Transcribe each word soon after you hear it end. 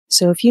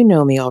So if you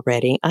know me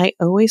already, I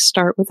always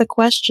start with a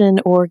question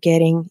or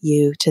getting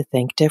you to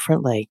think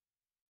differently.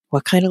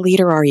 What kind of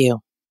leader are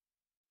you?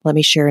 Let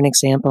me share an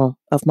example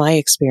of my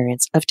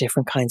experience of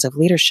different kinds of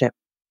leadership.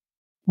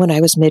 When I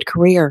was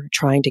mid-career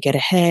trying to get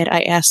ahead,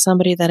 I asked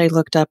somebody that I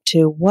looked up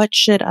to, what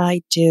should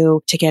I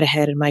do to get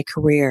ahead in my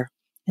career?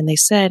 And they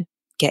said,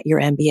 get your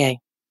MBA.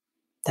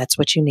 That's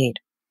what you need.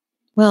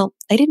 Well,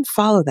 I didn't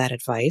follow that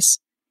advice.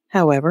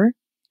 However,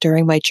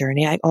 during my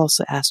journey, I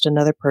also asked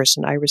another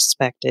person I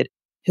respected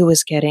who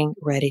was getting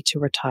ready to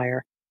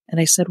retire.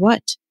 And I said,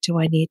 what do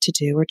I need to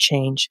do or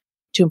change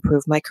to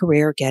improve my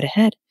career or get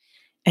ahead?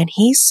 And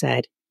he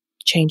said,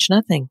 change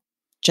nothing.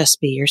 Just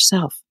be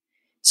yourself.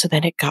 So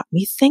then it got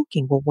me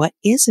thinking, well, what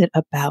is it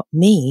about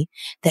me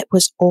that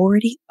was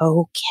already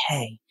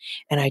okay?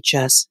 And I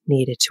just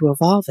needed to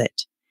evolve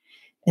it.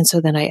 And so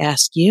then I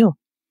asked you,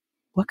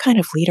 what kind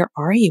of leader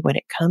are you when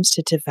it comes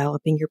to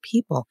developing your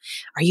people?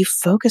 Are you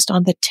focused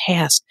on the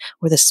task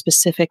or the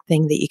specific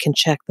thing that you can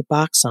check the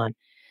box on?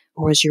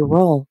 Or is your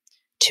role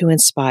to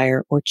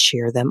inspire or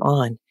cheer them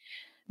on?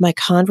 My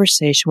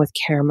conversation with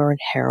Cameron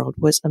Herold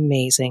was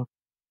amazing.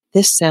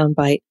 This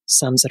soundbite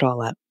sums it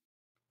all up.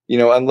 You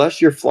know, unless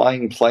you're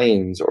flying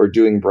planes or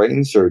doing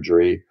brain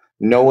surgery,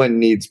 no one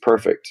needs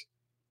perfect.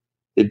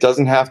 It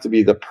doesn't have to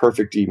be the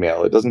perfect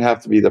email. It doesn't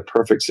have to be the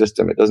perfect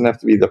system. It doesn't have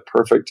to be the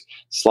perfect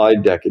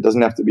slide deck. It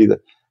doesn't have to be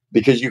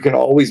because you can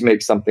always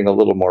make something a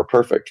little more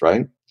perfect,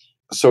 right?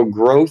 So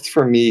growth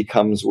for me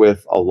comes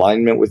with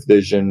alignment with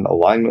vision,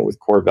 alignment with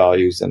core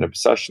values, and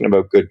obsession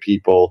about good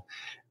people,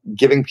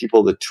 giving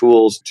people the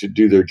tools to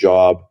do their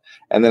job.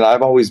 And then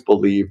I've always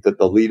believed that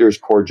the leader's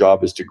core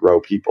job is to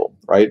grow people,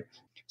 right?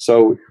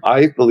 So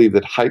I believe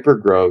that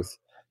hypergrowth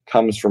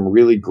comes from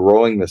really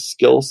growing the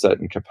skill set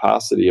and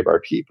capacity of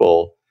our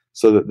people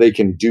so that they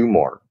can do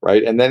more,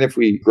 right? And then if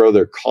we grow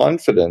their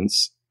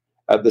confidence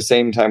at the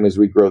same time as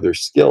we grow their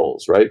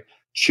skills, right?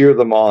 Cheer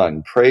them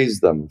on,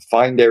 praise them,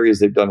 find areas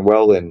they've done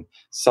well in,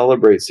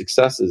 celebrate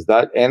successes.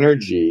 That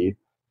energy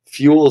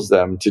fuels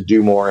them to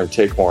do more and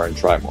take more and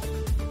try more.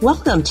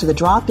 Welcome to the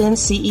Drop-In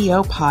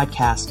CEO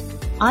podcast.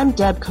 I'm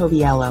Deb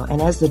Coviello,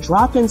 and as the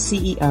Drop-In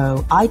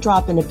CEO, I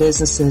drop into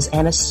businesses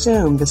and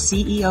assume the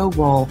CEO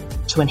role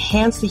to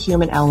enhance the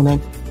human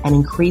element and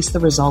increase the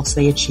results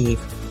they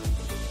achieve.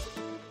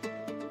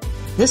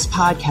 This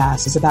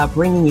podcast is about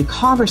bringing you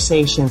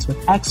conversations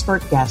with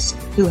expert guests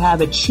who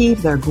have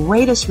achieved their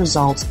greatest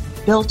results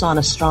built on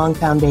a strong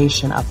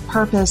foundation of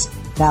purpose,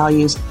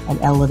 values, and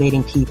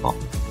elevating people.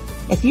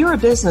 If you're a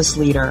business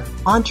leader,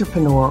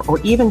 entrepreneur,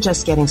 or even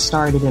just getting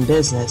started in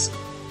business,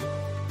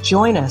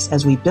 join us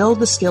as we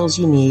build the skills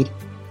you need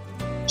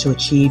to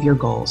achieve your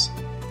goals.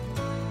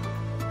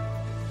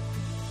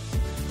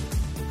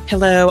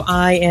 Hello,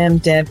 I am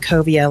Deb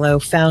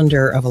Coviello,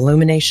 founder of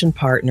Illumination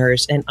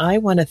Partners, and I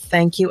want to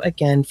thank you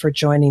again for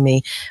joining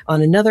me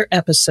on another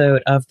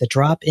episode of the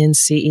Drop-In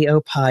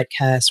CEO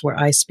podcast, where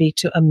I speak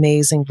to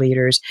amazing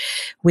leaders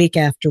week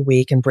after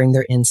week and bring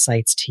their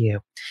insights to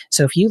you.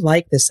 So if you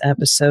like this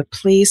episode,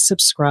 please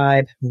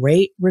subscribe,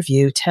 rate,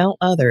 review, tell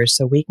others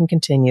so we can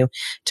continue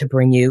to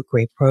bring you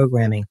great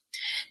programming.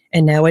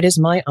 And now it is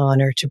my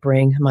honor to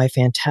bring my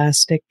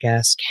fantastic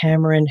guest,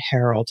 Cameron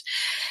Herold.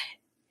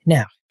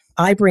 Now,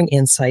 I bring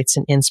insights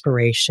and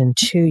inspiration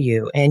to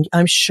you, and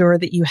I'm sure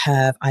that you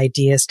have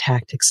ideas,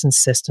 tactics, and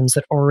systems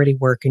that already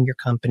work in your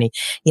company.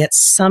 Yet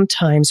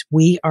sometimes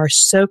we are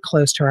so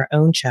close to our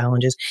own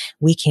challenges,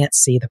 we can't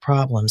see the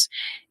problems.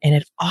 And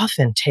it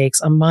often takes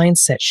a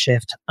mindset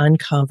shift to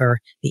uncover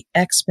the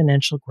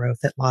exponential growth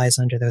that lies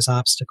under those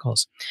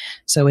obstacles.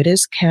 So it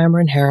is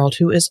Cameron Herold,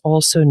 who is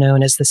also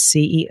known as the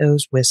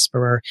CEO's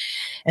Whisperer.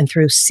 And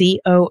through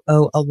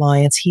COO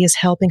Alliance, he is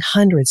helping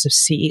hundreds of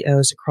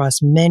CEOs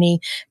across many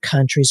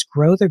countries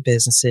grow their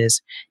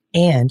businesses,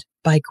 and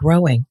by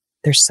growing,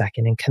 they're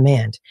second in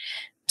command.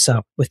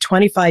 So with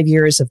 25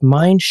 years of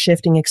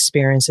mind-shifting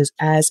experiences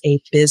as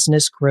a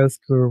business growth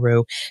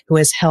guru who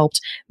has helped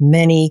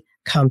many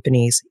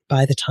companies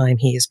by the time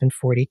he has been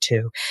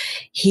 42,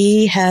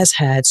 he has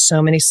had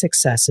so many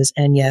successes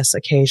and, yes,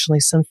 occasionally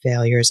some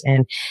failures,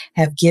 and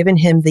have given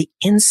him the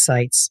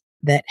insights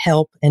that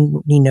help,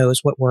 and he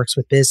knows what works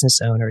with business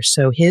owners.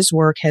 So his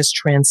work has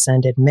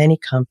transcended many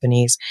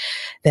companies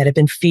that have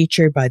been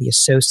featured by the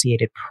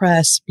Associated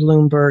Press,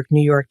 Bloomberg,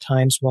 New York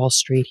Times, Wall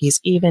Street. He's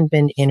even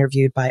been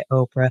interviewed by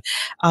Oprah.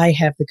 I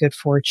have the good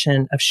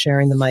fortune of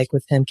sharing the mic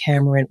with him.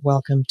 Cameron,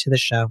 welcome to the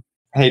show.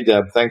 Hey,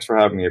 Deb, thanks for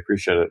having me. I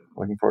appreciate it.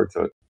 Looking forward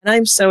to it. And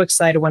I'm so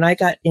excited. When I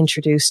got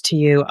introduced to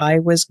you, I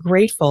was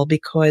grateful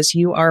because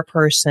you are a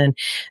person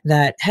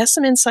that has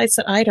some insights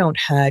that I don't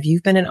have.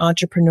 You've been an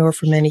entrepreneur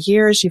for many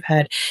years. You've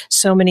had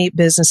so many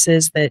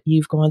businesses that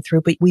you've gone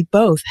through, but we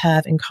both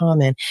have in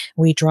common.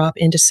 We drop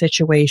into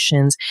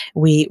situations.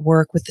 We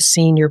work with the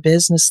senior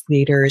business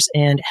leaders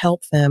and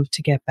help them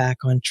to get back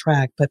on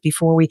track. But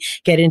before we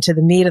get into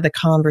the meat of the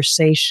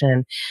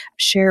conversation,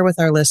 share with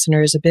our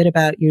listeners a bit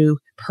about you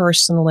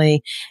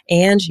personally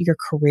and your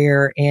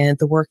career and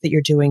the work that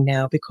you're doing doing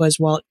now? Because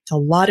while a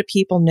lot of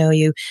people know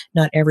you,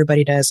 not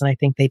everybody does. And I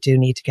think they do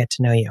need to get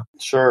to know you.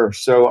 Sure.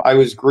 So I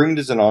was groomed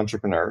as an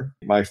entrepreneur.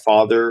 My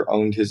father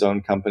owned his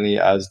own company,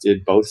 as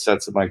did both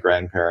sets of my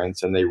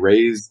grandparents, and they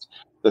raised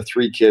the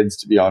three kids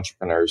to be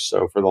entrepreneurs.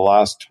 So for the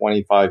last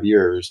 25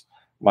 years,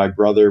 my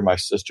brother, my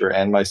sister,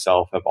 and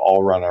myself have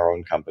all run our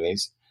own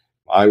companies.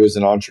 I was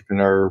an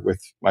entrepreneur with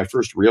my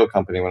first real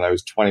company when I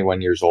was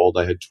 21 years old.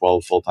 I had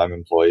 12 full-time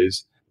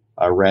employees.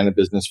 I ran a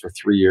business for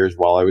 3 years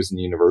while I was in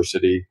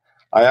university.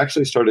 I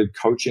actually started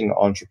coaching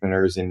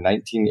entrepreneurs in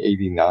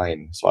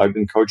 1989. So I've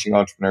been coaching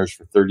entrepreneurs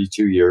for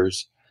 32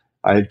 years.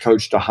 I had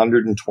coached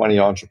 120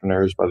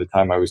 entrepreneurs by the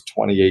time I was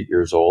 28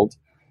 years old,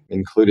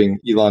 including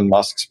Elon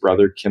Musk's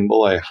brother,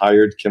 Kimball. I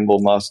hired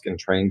Kimball Musk and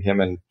trained him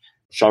and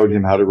showed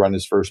him how to run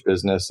his first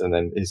business. And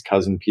then his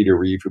cousin, Peter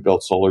Reeve, who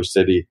built Solar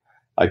City,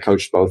 I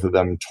coached both of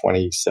them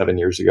 27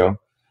 years ago.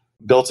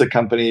 Built a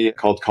company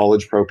called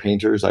College Pro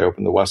Painters. I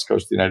opened the West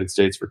Coast of the United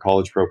States for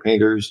College Pro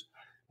Painters.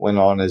 Went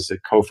on as a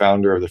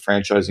co-founder of the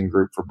franchising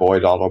group for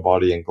Boyd Auto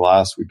Body and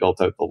Glass. We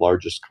built out the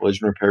largest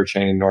collision repair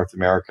chain in North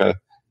America.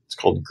 It's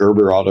called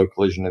Gerber Auto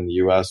Collision in the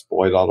US,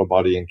 Boyd Auto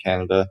Body in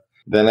Canada.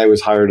 Then I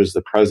was hired as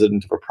the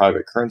president of a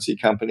private currency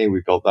company.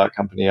 We built that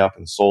company up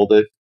and sold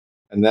it.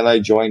 And then I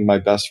joined my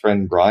best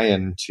friend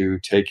Brian to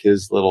take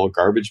his little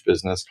garbage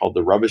business called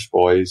the Rubbish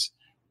Boys.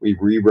 We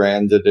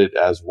rebranded it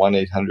as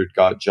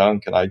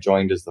 1-800-GOT-JUNK, and I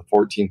joined as the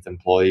 14th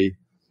employee.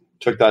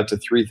 Took that to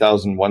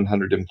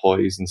 3,100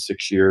 employees in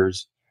 6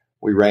 years.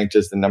 We ranked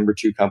as the number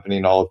 2 company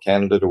in all of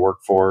Canada to work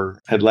for,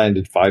 had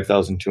landed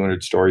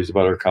 5,200 stories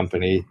about our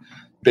company,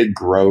 big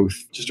growth,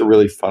 just a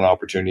really fun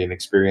opportunity and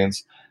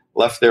experience.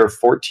 Left there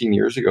 14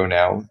 years ago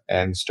now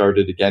and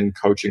started again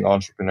coaching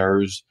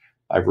entrepreneurs.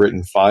 I've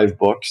written 5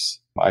 books.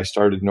 I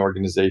started an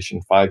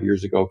organization 5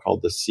 years ago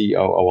called the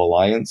COO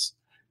Alliance,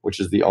 which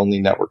is the only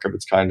network of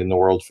its kind in the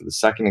world for the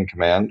second in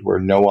command, where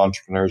no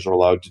entrepreneurs are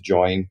allowed to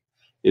join.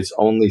 It's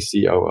only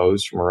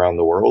COOs from around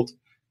the world.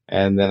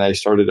 And then I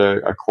started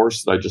a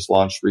course that I just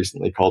launched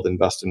recently called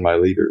Invest in My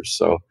Leaders.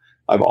 So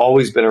I've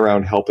always been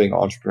around helping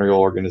entrepreneurial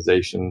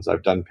organizations.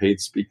 I've done paid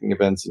speaking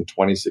events in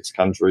 26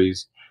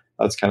 countries.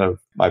 That's kind of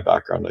my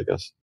background, I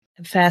guess.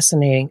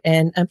 Fascinating.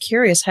 And I'm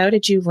curious, how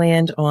did you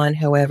land on,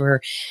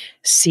 however,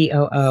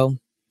 COO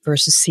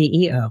versus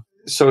CEO?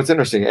 So it's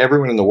interesting.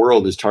 Everyone in the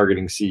world is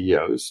targeting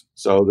CEOs.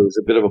 So there was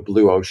a bit of a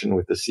blue ocean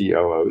with the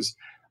COOs.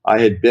 I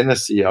had been a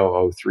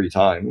COO 3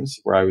 times,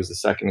 where I was the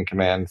second in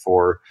command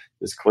for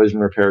this collision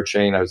repair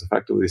chain. I was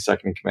effectively the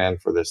second in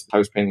command for this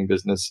house painting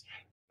business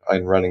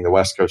and running the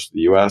West Coast of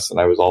the US. And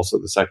I was also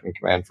the second in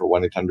command for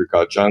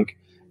 1-800-GOT-JUNK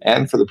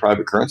and for the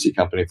private currency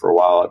company for a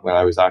while when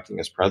I was acting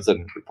as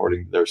president,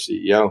 reporting to their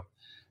CEO.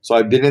 So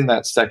I've been in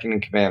that second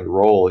in command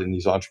role in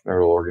these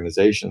entrepreneurial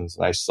organizations,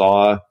 and I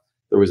saw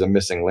there was a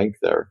missing link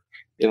there.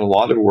 In a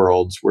lot of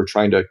worlds, we're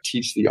trying to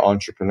teach the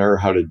entrepreneur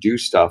how to do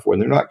stuff when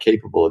they're not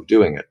capable of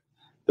doing it.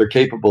 They're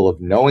capable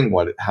of knowing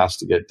what it has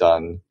to get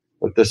done,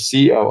 but the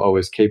COO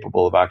is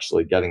capable of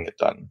actually getting it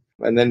done.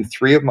 And then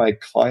 3 of my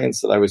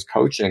clients that I was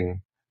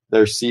coaching,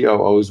 their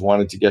COOs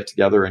wanted to get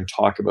together and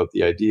talk about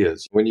the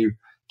ideas. When you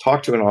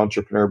talk to an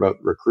entrepreneur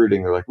about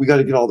recruiting, they're like, we got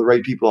to get all the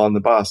right people on the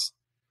bus.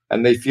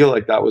 And they feel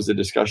like that was a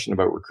discussion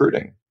about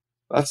recruiting.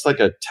 That's like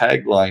a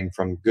tagline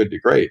from good to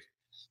great.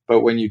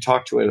 But when you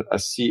talk to a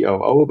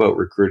COO about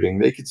recruiting,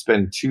 they could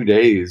spend 2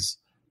 days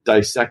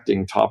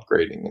dissecting top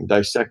grading and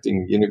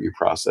dissecting the interview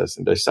process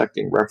and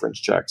dissecting reference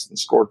checks and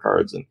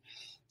scorecards. And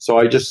so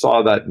I just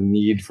saw that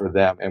need for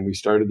them. And we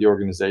started the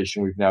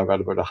organization. We've now got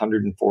about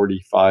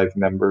 145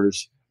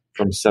 members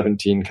from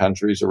 17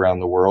 countries around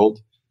the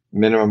world.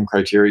 Minimum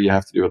criteria, you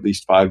have to do at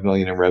least 5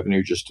 million in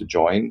revenue just to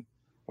join.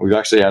 We've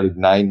actually added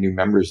 9 new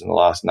members in the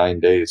last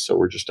 9 days. So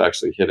we're just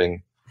actually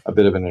hitting a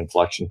bit of an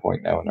inflection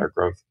point now in our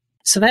growth.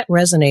 So that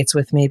resonates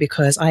with me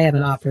because I have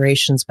an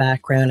operations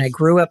background. I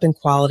grew up in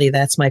quality.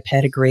 That's my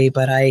pedigree,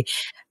 but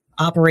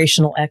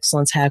operational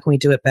excellence. How can we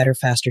do it better,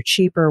 faster,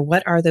 cheaper?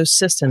 What are those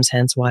systems?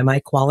 Hence why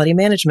my quality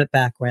management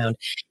background.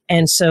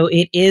 And so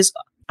it is,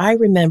 I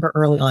remember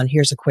early on,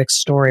 here's a quick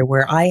story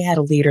where I had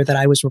a leader that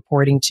I was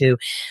reporting to,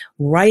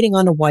 writing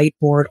on a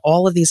whiteboard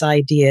all of these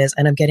ideas,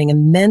 and I'm getting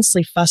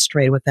immensely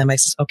frustrated with them. I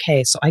said,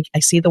 okay, so I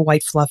see the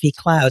white fluffy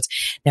clouds.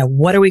 Now,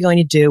 what are we going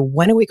to do?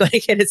 When are we going to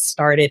get it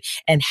started?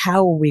 And how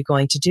are we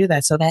going to do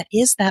that? So that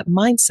is that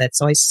mindset.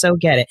 So I so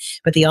get it.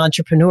 But the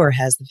entrepreneur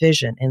has the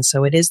vision. And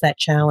so it is that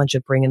challenge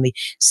of bringing the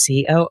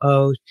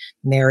COO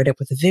narrative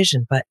with a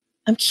vision. But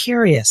I'm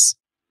curious.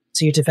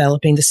 So you're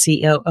developing the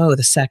COO,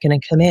 the second in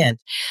command.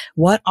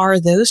 What are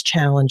those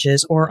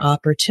challenges or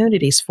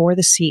opportunities for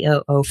the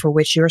COO for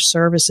which your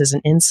services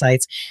and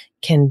insights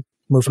can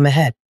move them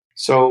ahead?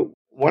 So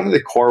one of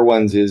the core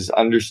ones is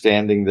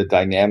understanding the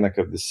dynamic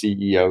of the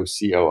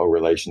CEO-COO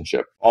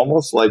relationship.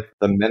 Almost like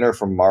the Men Are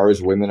From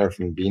Mars, Women Are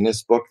From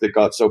Venus book that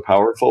got so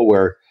powerful,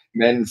 where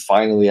men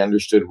finally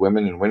understood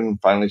women and women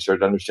finally started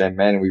to understand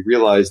men. And we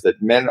realized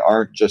that men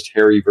aren't just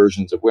hairy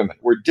versions of women.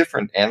 We're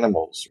different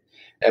animals.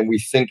 And we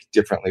think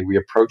differently. We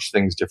approach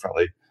things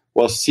differently.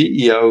 Well,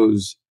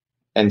 CEOs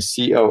and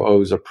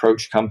COOs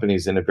approach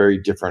companies in a very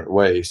different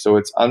way. So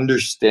it's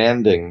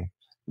understanding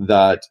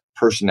that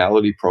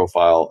personality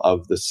profile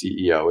of the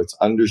CEO. It's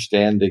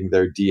understanding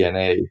their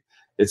DNA.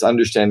 It's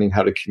understanding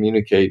how to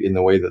communicate in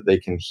the way that they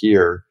can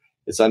hear.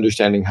 It's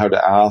understanding how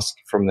to ask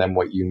from them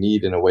what you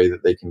need in a way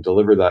that they can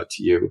deliver that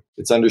to you.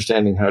 It's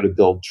understanding how to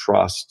build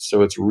trust.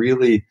 So it's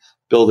really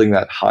building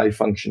that high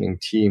functioning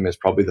team is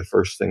probably the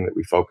first thing that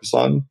we focus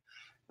on.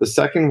 The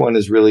second one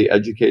is really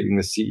educating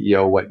the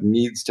CEO what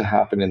needs to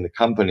happen in the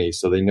company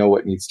so they know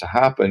what needs to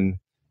happen,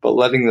 but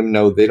letting them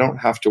know they don't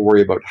have to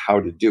worry about how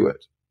to do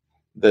it,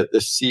 that the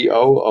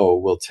COO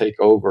will take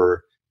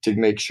over to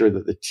make sure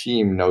that the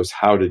team knows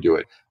how to do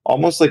it.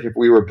 Almost like if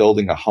we were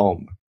building a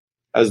home.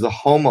 As the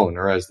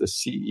homeowner, as the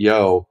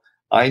CEO,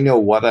 I know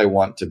what I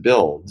want to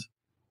build,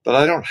 but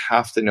I don't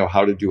have to know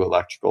how to do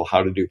electrical,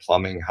 how to do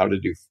plumbing, how to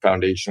do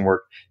foundation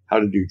work, how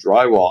to do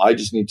drywall. I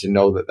just need to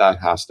know that that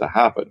has to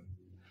happen.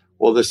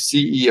 Well, the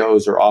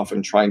CEOs are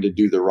often trying to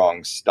do the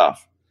wrong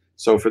stuff.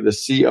 So for the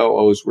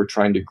COOs, we're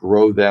trying to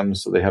grow them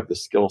so they have the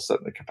skill set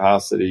and the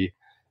capacity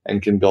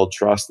and can build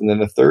trust. And then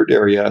the third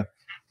area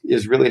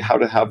is really how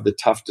to have the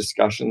tough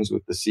discussions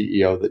with the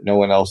CEO that no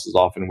one else is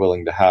often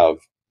willing to have.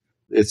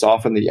 It's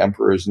often the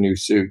emperor's new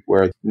suit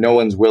where no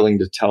one's willing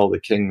to tell the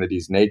king that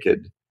he's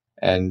naked.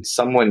 And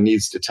someone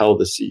needs to tell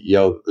the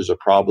CEO that there's a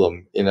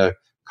problem in a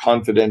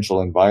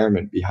confidential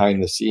environment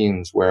behind the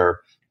scenes where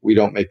we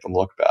don't make them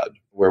look bad,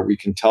 where we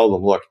can tell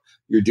them, look,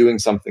 you're doing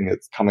something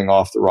that's coming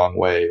off the wrong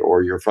way,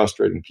 or you're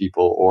frustrating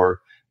people,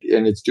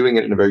 and it's doing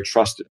it in a very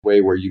trusted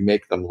way where you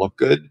make them look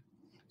good.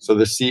 So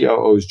the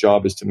COO's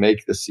job is to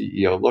make the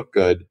CEO look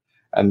good.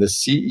 And the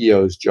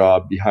CEO's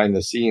job behind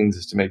the scenes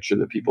is to make sure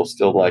that people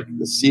still like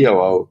the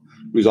COO,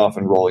 who's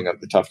often rolling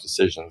out the tough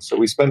decisions. So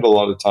we spend a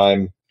lot of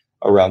time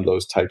around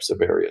those types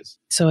of areas.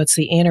 So it's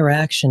the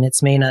interaction. It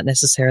may not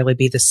necessarily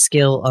be the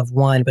skill of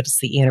one, but it's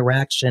the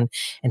interaction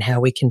and how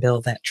we can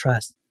build that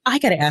trust. I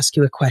got to ask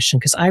you a question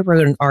because I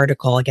wrote an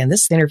article. Again,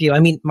 this interview,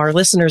 our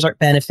listeners aren't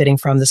benefiting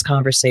from this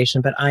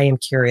conversation, but I am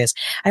curious.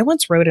 I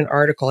once wrote an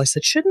article. I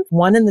said, shouldn't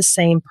one and the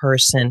same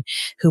person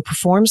who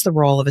performs the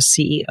role of a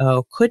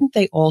CEO, couldn't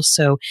they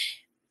also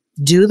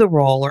do the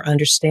role or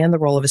understand the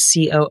role of a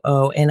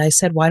COO? And I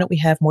said, why don't we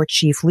have more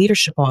chief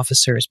leadership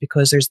officers?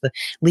 Because there's the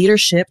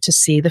leadership to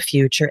see the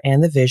future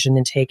and the vision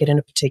and take it in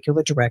a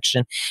particular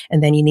direction.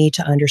 And then you need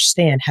to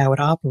understand how it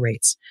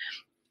operates.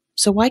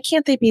 So why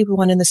can't they be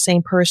one and the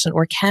same person,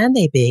 or can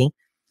they be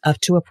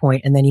up to a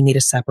point and then you need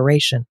a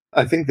separation?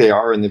 I think they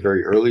are in the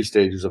very early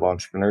stages of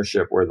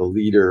entrepreneurship where the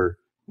leader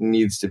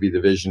needs to be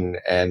the vision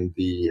and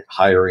the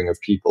hiring of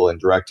people and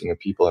directing of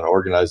people and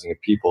organizing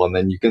of people. And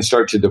then you can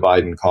start to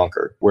divide and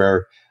conquer,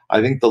 where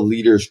I think the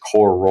leader's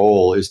core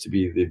role is to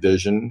be the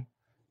vision,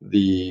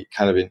 the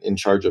kind of in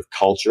charge of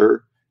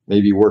culture,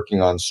 maybe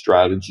working on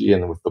strategy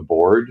and with the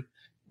board.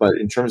 But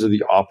in terms of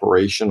the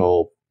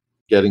operational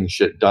getting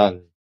shit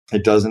done,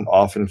 it doesn't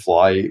often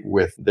fly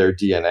with their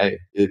DNA.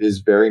 It is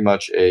very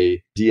much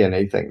a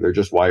DNA thing. They're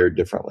just wired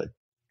differently.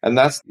 And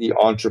that's the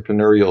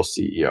entrepreneurial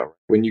CEO.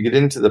 When you get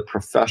into the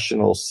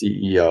professional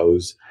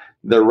CEOs,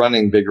 they're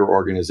running bigger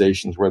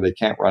organizations where they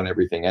can't run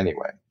everything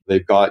anyway.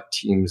 They've got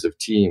teams of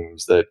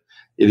teams that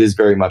it is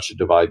very much a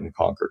divide and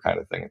conquer kind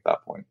of thing at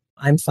that point.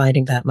 I'm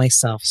finding that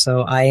myself.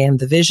 So I am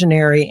the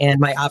visionary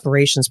and my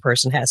operations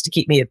person has to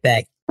keep me at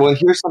bay. Well,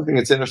 here's something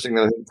that's interesting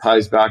that I think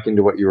ties back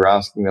into what you were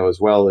asking though as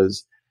well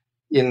is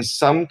in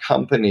some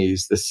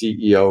companies, the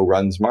CEO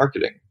runs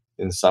marketing.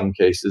 In some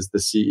cases,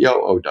 the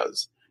COO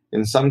does.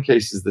 In some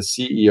cases, the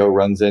CEO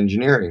runs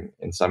engineering.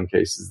 In some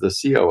cases, the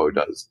COO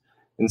does.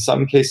 In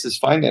some cases,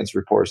 finance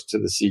reports to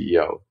the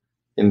CEO.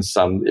 In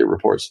some, it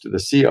reports to the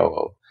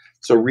COO.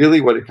 So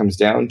really what it comes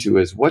down to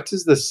is what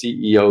does the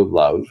CEO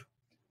love?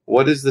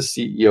 What is the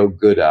CEO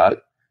good at?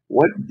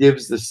 What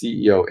gives the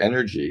CEO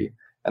energy?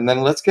 And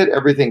then let's get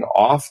everything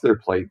off their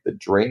plate that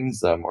drains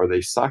them or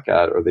they suck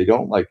at or they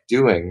don't like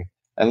doing.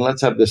 And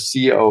let's have the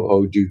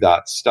COO do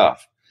that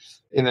stuff.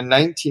 In a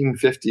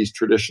 1950s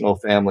traditional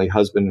family,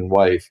 husband and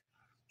wife,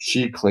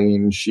 she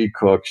cleaned, she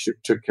cooked, she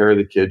took care of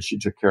the kids, she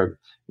took care of.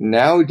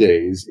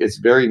 Nowadays, it's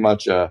very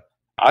much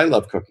I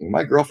love cooking.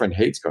 My girlfriend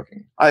hates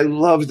cooking. I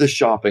love the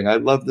shopping. I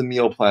love the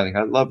meal planning.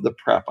 I love the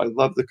prep. I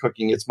love the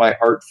cooking. It's my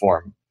art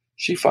form.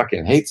 She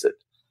fucking hates it,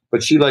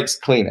 but she likes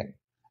cleaning.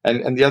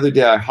 And the other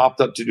day I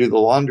hopped up to do the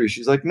laundry.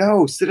 She's like,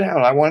 no, sit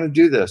down. I want to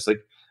do this.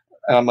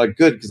 And I'm like,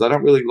 good, because I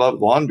don't really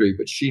love laundry,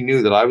 but she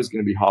knew that I was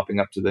going to be hopping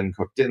up to then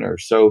cook dinner.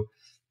 So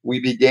we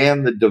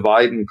began the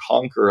divide and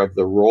conquer of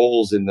the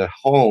roles in the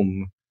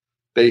home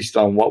based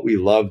on what we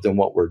loved and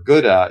what we're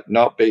good at,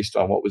 not based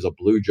on what was a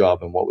blue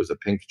job and what was a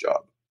pink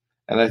job.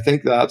 And I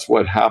think that's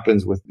what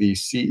happens with the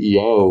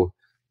CEO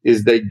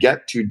is they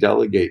get to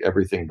delegate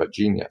everything but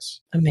genius.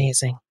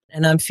 Amazing.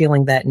 And I'm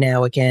feeling that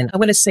now again. I'm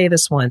going to say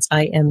this once.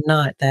 I am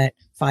not that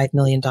 $5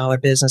 million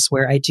business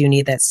where I do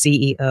need that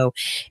CEO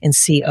and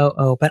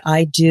COO, but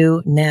I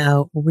do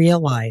now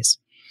realize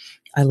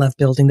I love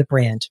building the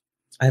brand.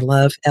 I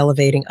love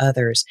elevating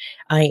others.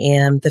 I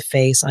am the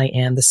face. I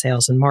am the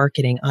sales and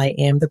marketing. I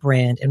am the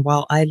brand. And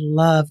while I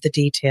love the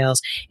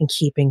details and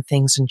keeping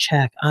things in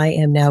check, I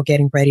am now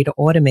getting ready to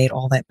automate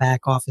all that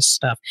back office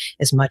stuff.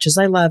 As much as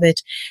I love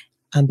it,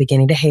 I'm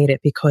beginning to hate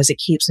it because it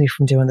keeps me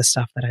from doing the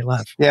stuff that I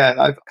love. Yeah, and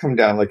I've come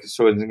down, like,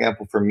 so as an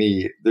example for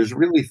me, there's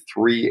really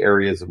 3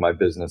 areas of my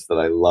business that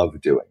I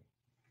love doing.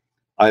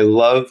 I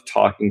love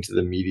talking to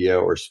the media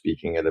or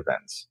speaking at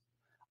events.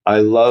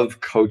 I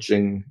love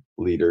coaching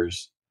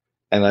leaders,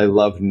 and I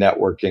love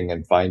networking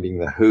and finding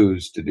the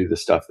who's to do the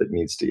stuff that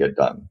needs to get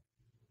done.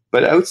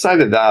 But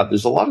outside of that,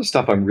 there's a lot of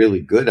stuff I'm really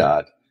good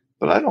at,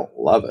 but I don't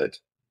love it.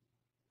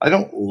 I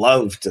don't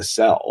love to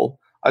sell.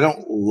 I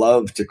don't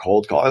love to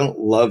cold call. I don't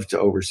love to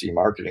oversee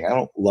marketing. I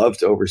don't love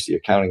to oversee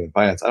accounting and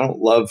finance. I don't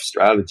love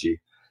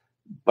strategy,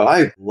 but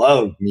I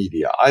love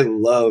media. I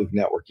love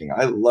networking.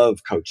 I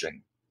love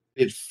coaching.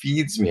 It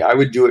feeds me. I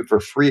would do it for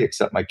free,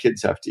 except my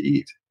kids have to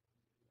eat.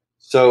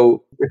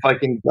 So if I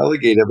can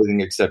delegate everything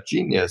except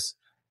genius,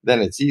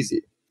 then it's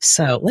easy.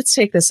 So let's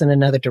take this in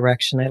another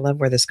direction. I love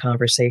where this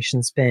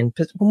conversation's been.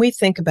 But when we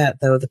think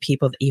about, though, the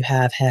people that you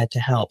have had to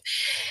help,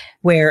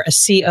 where a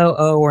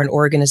COO or an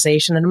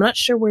organization, and I'm not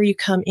sure where you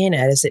come in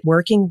at, is it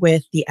working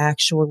with the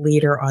actual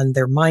leader on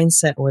their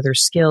mindset or their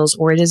skills,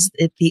 or is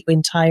it the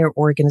entire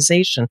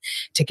organization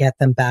to get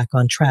them back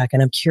on track?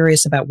 And I'm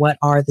curious about what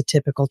are the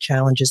typical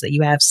challenges that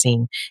you have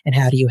seen and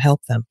how do you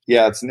help them?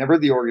 Yeah, it's never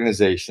the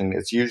organization.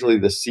 It's usually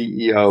the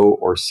CEO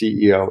or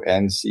CEO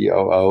and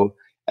COO.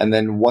 And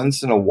then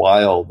once in a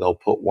while, they'll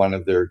put one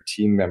of their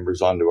team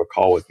members onto a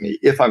call with me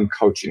if I'm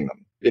coaching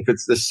them. If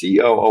it's the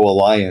COO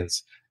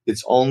alliance,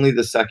 it's only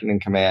the second in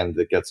command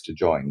that gets to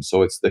join.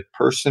 So it's the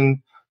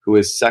person who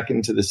is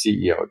second to the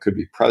CEO. It could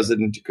be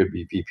president, it could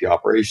be VP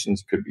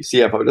operations, it could be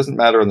CFO. It doesn't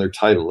matter on their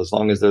title as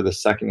long as they're the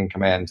second in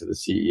command to the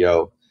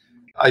CEO.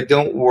 I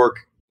don't work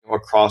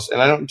across,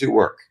 and I don't do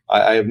work.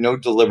 I have no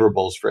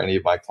deliverables for any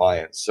of my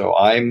clients. So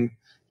I'm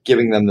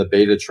giving them the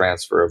beta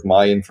transfer of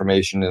my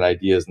information and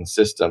ideas and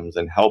systems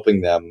and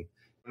helping them.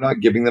 I'm not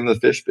giving them the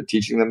fish, but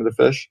teaching them the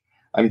fish.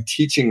 I'm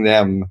teaching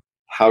them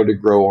how to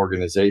grow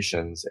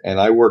organizations.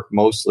 And I work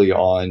mostly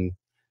on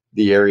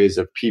the areas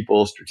of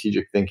people,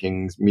 strategic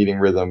thinking, meeting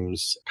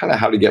rhythms, kind of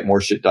how to get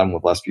more shit done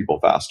with less people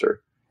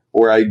faster.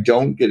 Where I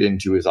don't get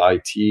into is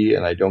IT,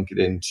 and I don't get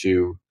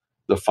into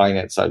the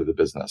finance side of the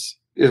business.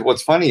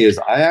 What's funny is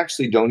I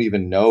actually don't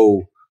even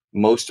know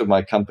most of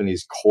my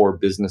company's core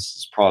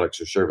businesses, products,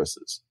 or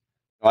services.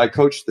 I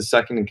coach the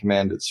second in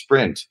command at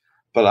Sprint,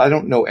 but I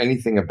don't know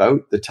anything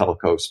about the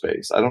telco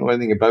space. I don't know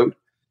anything about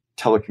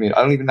telecommunications.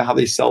 I don't even know how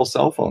they sell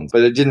cell phones.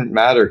 But it didn't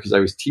matter because I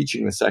was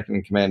teaching the second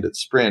in command at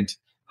Sprint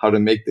how to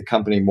make the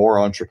company more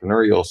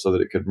entrepreneurial so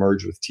that it could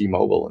merge with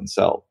T-Mobile and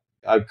sell.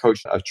 I've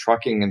coached a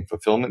trucking and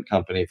fulfillment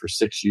company for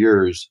 6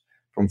 years,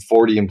 from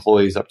 40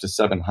 employees up to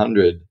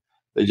 700.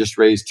 They just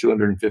raised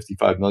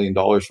 $255 million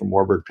from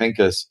Warburg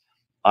Pincus.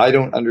 I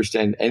don't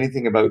understand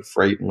anything about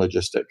freight and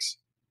logistics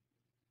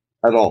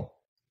at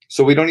all.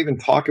 So we don't even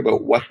talk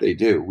about what they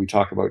do. We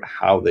talk about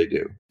how they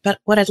do. But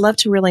what I'd love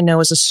to really know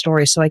is a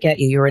story. So I get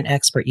you. You're an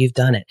expert. You've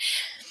done it.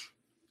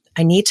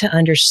 I need to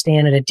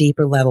understand at a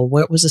deeper level,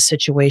 what was the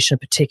situation, a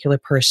particular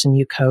person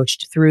you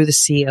coached through the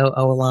COO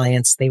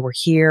Alliance? They were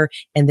here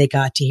and they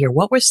got to hear.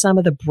 What were some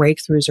of the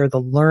breakthroughs or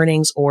the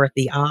learnings or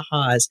the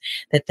ahas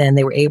that then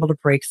they were able to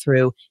break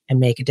through and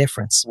make a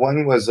difference?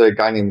 One was a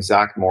guy named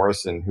Zach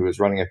Morrison, who was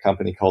running a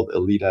company called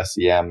Elite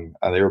SEM.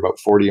 They were about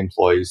 40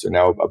 employees. They're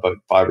now about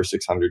 500 or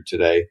 600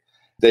 today.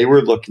 They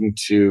were looking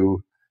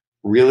to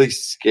really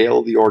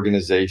scale the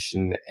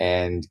organization.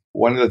 And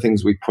one of the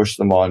things we pushed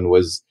them on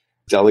was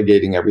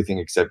delegating everything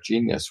except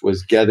genius,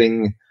 was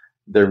getting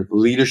their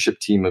leadership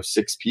team of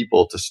 6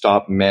 people to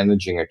stop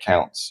managing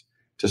accounts,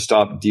 to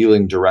stop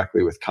dealing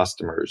directly with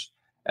customers.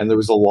 And there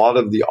was a lot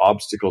of the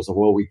obstacles of,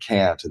 well, we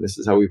can't, and this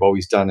is how we've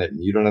always done it,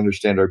 and you don't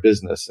understand our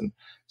business. And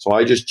so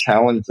I just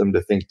challenged them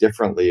to think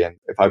differently. And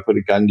if I put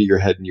a gun to your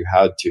head and you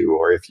had to,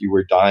 or if you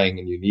were dying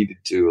and you needed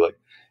to,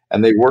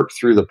 and they worked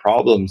through the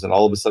problems, and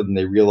all of a sudden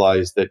they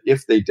realized that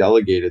if they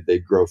delegated,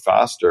 they'd grow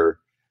faster.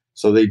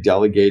 So they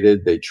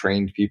delegated, they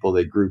trained people,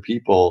 they grew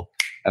people,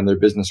 and their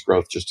business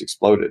growth just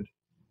exploded.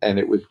 And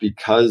it was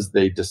because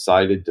they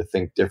decided to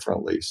think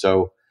differently.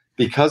 So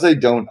because I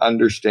don't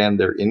understand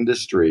their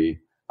industry,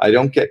 I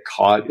don't get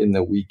caught in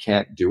the we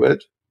can't do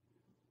it,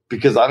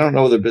 because I don't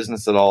know their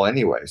business at all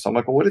anyway. So I'm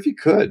like, well, what if you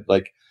could?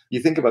 Like, you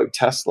think about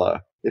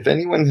Tesla. If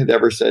anyone had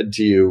ever said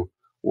to you,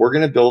 we're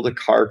going to build a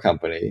car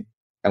company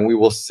and we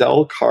will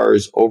sell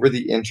cars over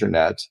the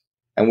internet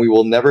and we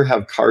will never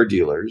have car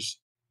dealers,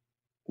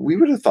 we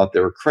would have thought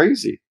they were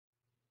crazy.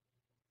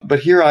 But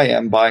here I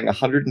am buying a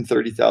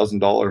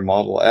 $130,000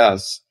 Model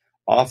S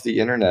off the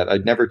internet.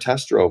 I'd never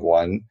test drove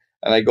one.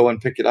 And I go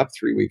and pick it up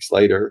 3 weeks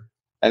later.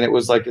 And it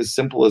was like as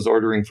simple as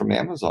ordering from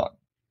Amazon.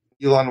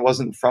 Elon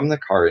wasn't from the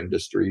car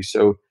industry,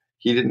 so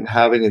he didn't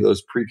have any of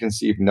those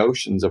preconceived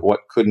notions of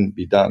what couldn't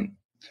be done.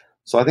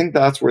 So I think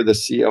that's where the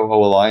COO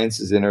Alliance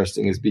is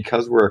interesting, is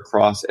because we're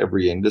across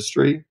every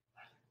industry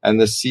and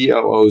the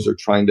COOs are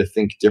trying to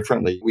think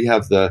differently. We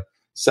have the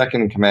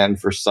second in command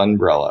for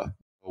Sunbrella,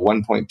 a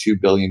 $1.2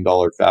 billion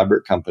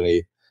fabric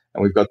company.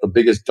 And we've got the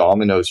biggest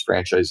Domino's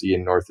franchisee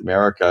in North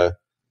America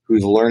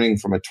who's learning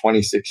from a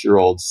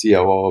 26-year-old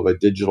COO of a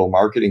digital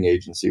marketing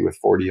agency with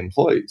 40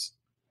 employees,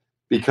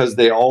 because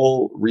they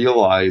all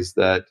realize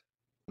that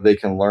they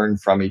can learn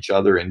from each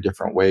other in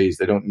different ways.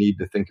 They don't need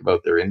to think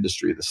about their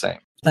industry the same.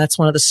 That's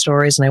one of the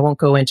stories, and I won't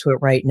go into it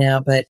right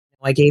now, but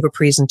I gave a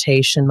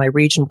presentation. My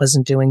region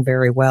wasn't doing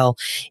very well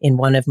in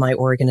one of my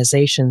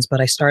organizations, but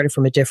I started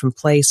from a different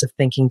place of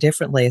thinking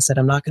differently. I said,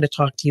 I'm not going to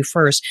talk to you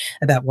first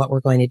about what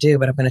we're going to do,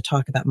 but I'm going to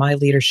talk about my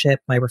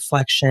leadership, my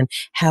reflection,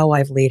 how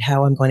I've lead,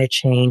 how I'm going to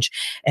change,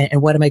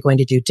 and what am I going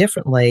to do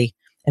differently,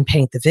 and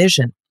paint the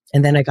vision.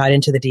 And then I got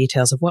into the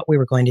details of what we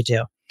were going to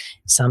do.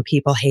 Some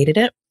people hated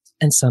it,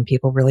 and some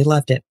people really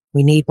loved it.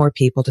 We need more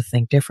people to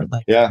think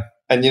differently. Yeah.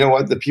 And you know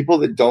what? The people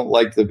that don't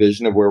like the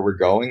vision of where we're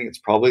going, it's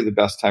probably the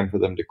best time for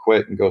them to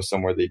quit and go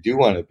somewhere they do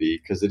want to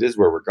be, because it is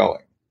where we're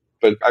going.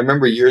 But I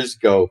remember years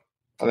ago,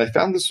 and I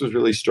found this was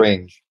really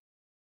strange.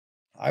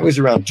 I was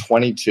around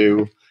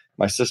 22.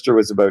 My sister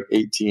was about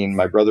 18.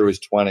 My brother was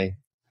 20.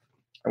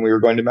 And we were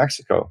going to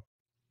Mexico.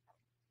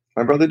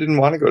 My brother didn't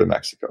want to go to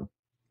Mexico.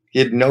 He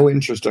had no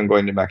interest in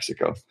going to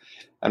Mexico.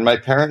 And my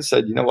parents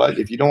said, you know what?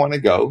 If you don't want to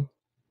go,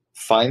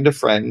 find a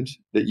friend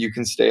that you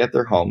can stay at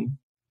their home,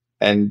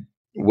 and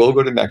we'll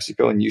go to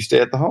Mexico and you stay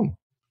at the home.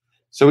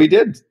 So he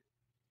did.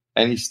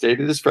 And he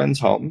stayed at his friend's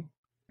home,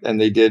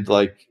 and they did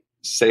like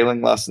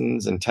sailing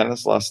lessons and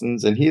tennis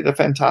lessons. And he had a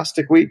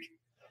fantastic week.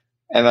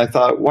 And I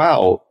thought,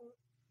 wow,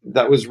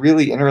 that was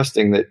really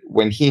interesting that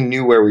when he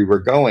knew where we were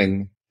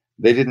going,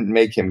 they didn't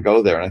make him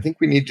go there. And I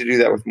think we need to do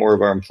that with more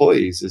of our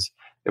employees. Is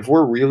if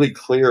we're really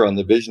clear on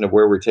the vision of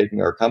where we're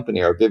taking our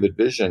company, our vivid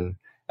vision,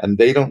 and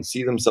they don't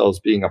see themselves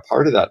being a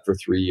part of that for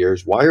 3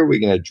 years, why are we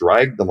going to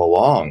drag them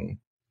along?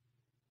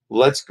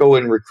 Let's go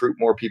and recruit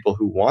more people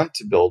who want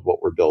to build what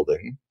we're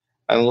building,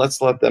 and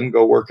let's let them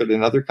go work at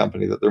another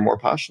company that they're more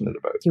passionate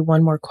about.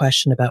 One more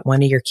question about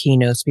one of your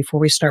keynotes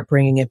before we start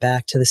bringing it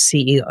back to the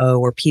CEO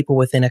or people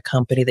within a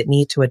company that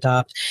need to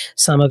adopt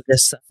some of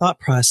this thought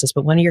process.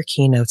 But one of your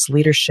keynotes,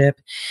 leadership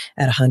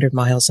at 100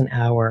 miles an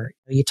hour.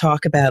 You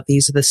talk about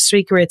these are the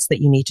secrets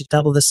that you need to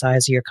double the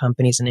size of your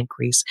companies and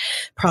increase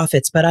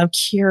profits. But I'm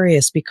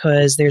curious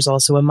because there's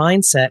also a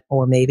mindset,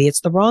 or maybe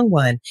it's the wrong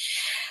one.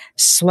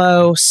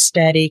 Slow,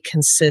 steady,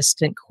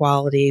 consistent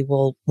quality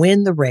will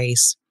win the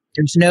race.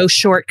 There's no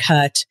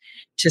shortcut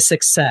to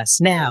success.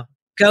 Now,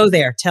 go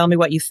there. Tell me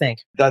what you think.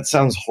 That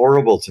sounds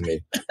horrible to me.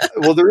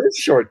 Well, there is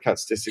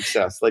shortcuts to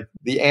success. Like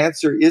the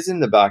answer is in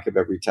the back of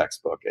every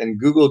textbook, and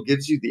Google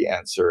gives you the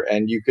answer,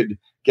 and you could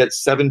get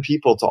 7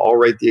 people to all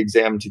write the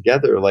exam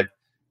together. Like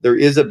there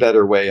is a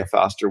better way, a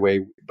faster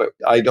way, but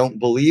I don't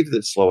believe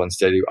that slow and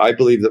steady. I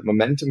believe that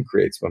momentum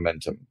creates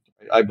momentum.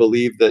 I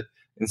believe that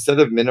instead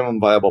of minimum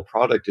viable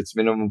product, it's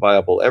minimum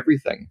viable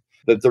everything.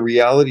 That the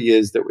reality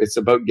is that it's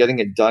about getting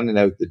it done and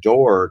out the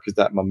door, because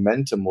that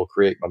momentum will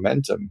create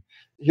momentum.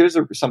 Here's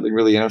something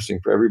really interesting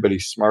for everybody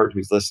smart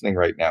who's listening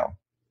right now.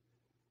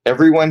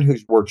 Everyone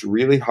who's worked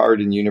really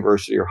hard in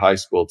university or high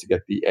school to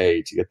get the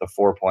A, to get the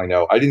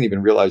 4.0, I didn't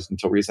even realize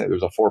until recently there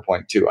was a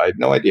 4.2. I had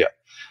no idea.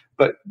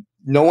 But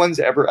no one's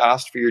ever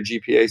asked for your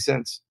GPA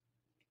since.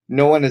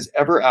 No one has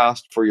ever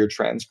asked for your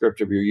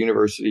transcript of your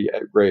university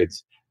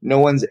grades. No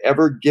one's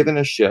ever given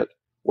a shit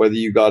whether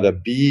you got a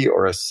B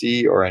or a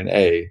C or an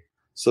A.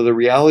 So the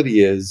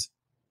reality is,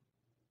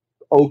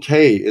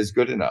 okay is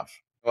good enough.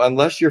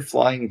 Unless you're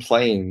flying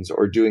planes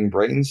or doing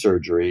brain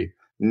surgery,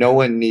 no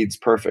one needs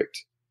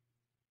perfect.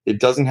 It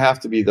doesn't have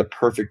to be the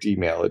perfect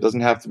email. It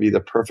doesn't have to be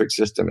the perfect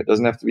system. It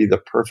doesn't have to be the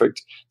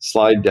perfect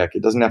slide deck.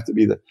 It doesn't have to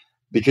be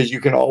because you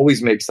can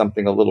always make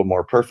something a little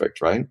more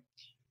perfect, right?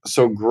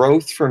 So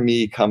growth for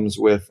me comes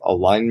with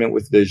alignment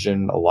with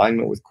vision,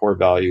 alignment with core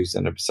values,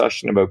 and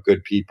obsession about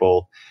good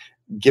people,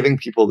 giving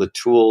people the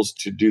tools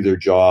to do their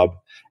job.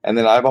 And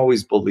then I've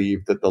always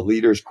believed that the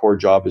leader's core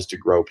job is to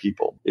grow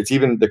people. It's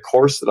even the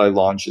course that I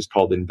launched is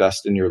called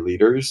Invest in Your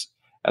Leaders.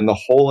 And the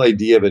whole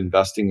idea of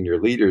investing in your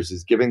leaders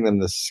is giving them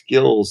the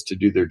skills to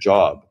do their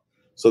job.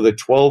 So the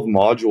 12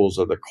 modules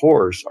of the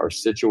course are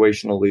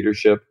situational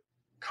leadership,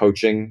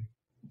 coaching,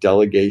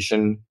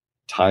 delegation,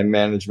 time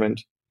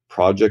management,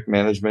 project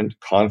management,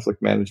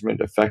 conflict management,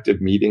 effective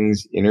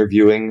meetings,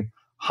 interviewing,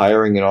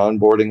 hiring and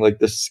onboarding, like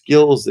the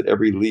skills that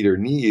every leader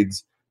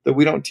needs that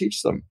we don't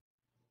teach them.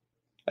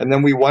 And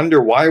then we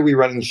wonder, why are we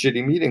running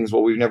shitty meetings?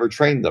 Well, we've never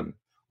trained them.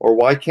 Or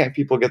why can't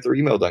people get their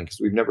email done? Because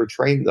we've never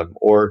trained them.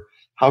 Or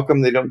how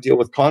come they don't deal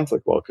with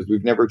conflict well? Because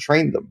we've never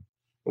trained them.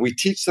 And we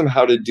teach them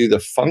how to do the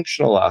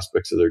functional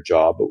aspects of their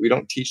job, but we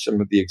don't teach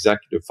them the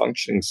executive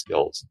functioning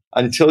skills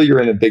until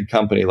you're in a big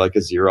company like a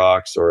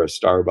Xerox or a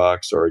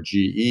Starbucks or a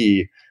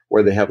GE,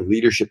 where they have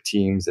leadership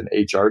teams and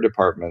HR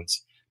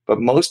departments. But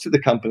most of the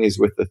companies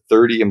with the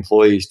 30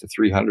 employees to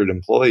 300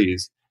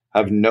 employees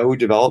have no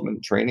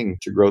development training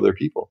to grow their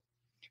people.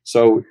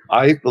 So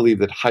I believe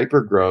that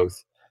hypergrowth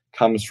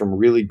comes from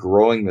really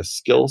growing the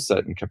skill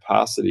set and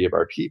capacity of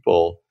our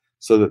people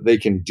so that they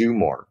can do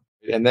more.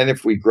 And then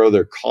if we grow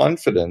their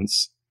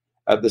confidence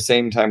at the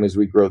same time as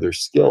we grow their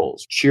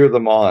skills, cheer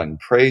them on,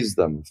 praise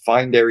them,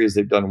 find areas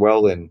they've done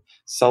well in,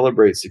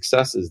 celebrate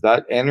successes.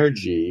 That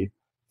energy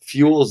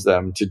fuels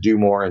them to do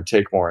more and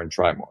take more and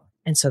try more.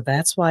 And so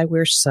that's why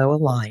we're so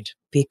aligned,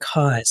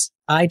 because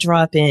I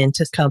drop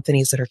into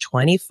companies that are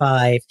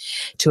 25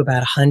 to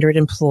about 100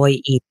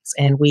 employees,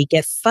 and we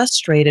get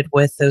frustrated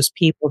with those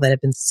people that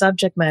have been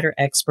subject matter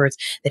experts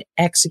that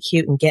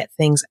execute and get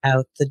things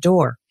out the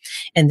door.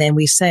 And then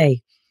we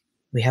say,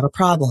 we have a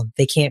problem.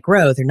 They can't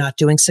grow. They're not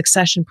doing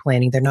succession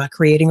planning. They're not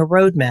creating a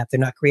roadmap. They're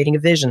not creating a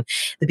vision,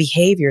 the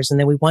behaviors. And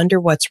then we wonder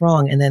what's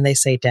wrong. And then they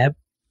say, Deb,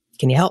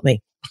 can you help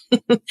me?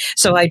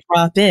 So I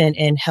drop in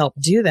and help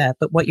do that.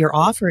 But what your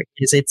offer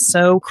is, it's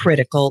so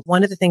critical.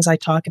 One of the things I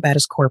talk about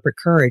is corporate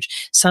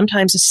courage.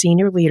 Sometimes a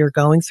senior leader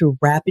going through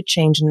rapid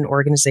change in an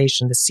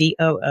organization, the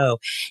COO,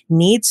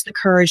 needs the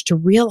courage to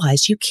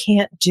realize you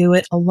can't do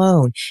it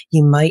alone.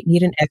 You might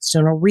need an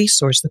external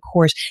resource, the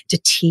course, to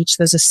teach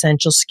those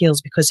essential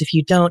skills. Because if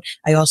you don't,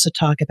 I also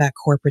talk about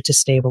corporate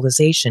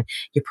destabilization.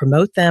 You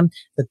promote them,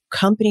 the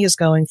company is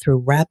going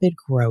through rapid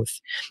growth,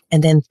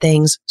 and then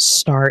things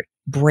start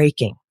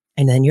breaking.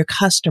 And then your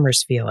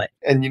customers feel it.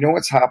 And you know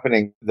what's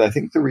happening? I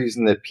think the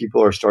reason that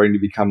people are starting to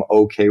become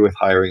okay with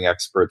hiring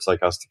experts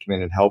like us to come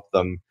in and help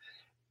them,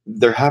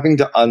 they're having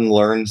to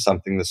unlearn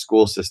something the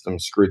school system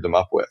screwed them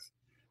up with.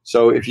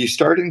 So if you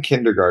start in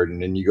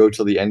kindergarten and you go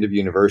till the end of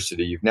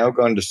university, you've now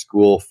gone to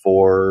school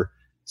for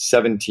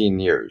 17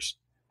 years.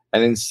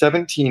 And in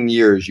 17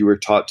 years, you were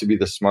taught to be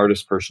the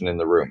smartest person in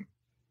the room.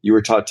 You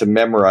were taught to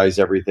memorize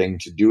everything,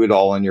 to do it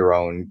all on your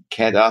own,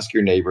 can't ask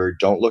your neighbor,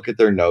 don't look at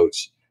their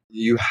notes.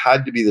 You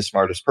had to be the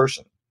smartest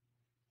person.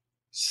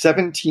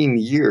 17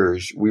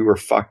 years, we were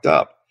fucked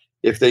up.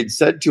 If they'd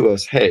said to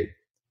us, hey,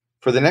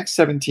 for the next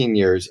 17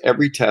 years,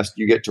 every test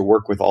you get to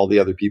work with all the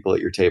other people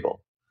at your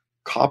table.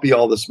 Copy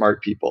all the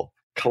smart people.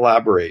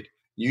 Collaborate.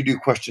 You do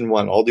question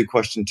 1, I'll do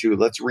question 2.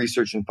 Let's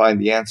research and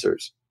find the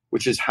answers,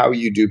 which is how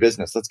you do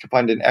business. Let's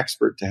find an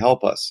expert to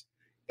help us.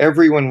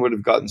 Everyone would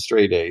have gotten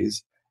straight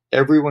A's.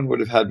 Everyone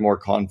would have had more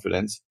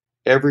confidence.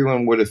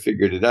 Everyone would have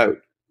figured it out.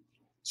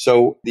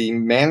 So the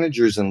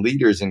managers and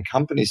leaders in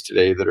companies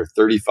today that are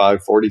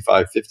 35,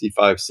 45,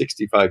 55,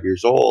 65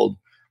 years old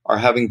are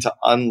having to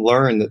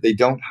unlearn that they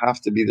don't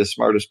have to be the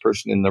smartest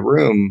person in the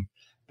room.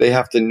 They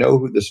have to know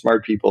who the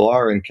smart people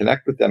are and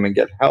connect with them and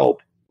get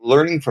help.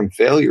 Learning from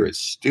failure is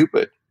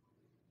stupid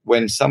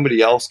when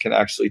somebody else can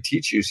actually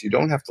teach you, so you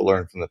don't have to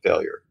learn from the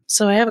failure.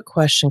 So I have a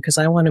question, because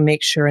I want to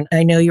make sure, and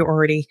I know you're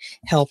already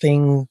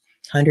helping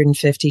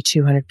 150,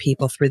 200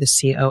 people through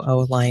the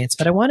COO Alliance,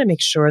 but I want to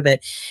make sure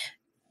that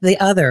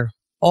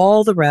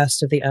all the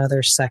rest of the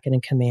other second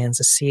in commands,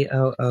 the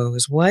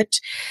COOs,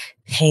 what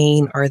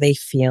pain are they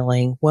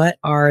feeling? What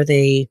are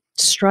they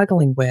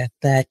struggling with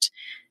that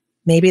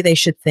maybe they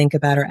should think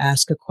about or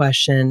ask a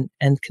question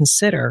and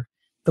consider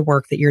the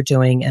work that you're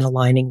doing and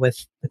aligning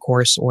with the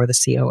course or the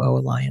COO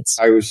Alliance?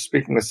 I was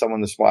speaking with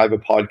someone this morning. I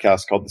have a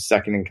podcast called the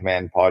Second in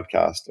Command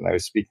podcast, and I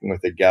was speaking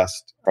with a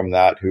guest from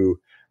that who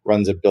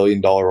runs a $1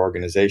 billion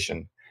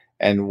organization.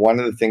 And one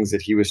of the things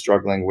that he was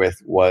struggling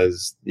with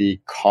was the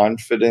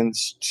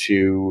confidence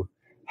to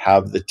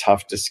have the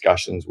tough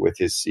discussions with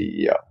his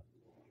CEO,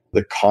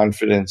 the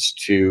confidence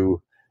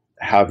to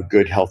have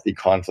good, healthy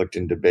conflict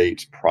and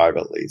debate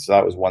privately. So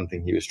that was one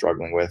thing he was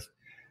struggling with.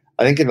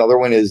 I think another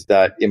one is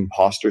that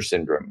imposter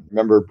syndrome.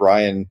 Remember,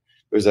 Brian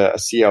was a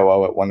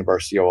COO at one of our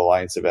COO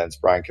Alliance events,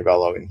 Brian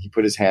Cavello, and he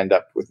put his hand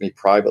up with me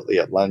privately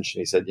at lunch. And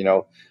he said,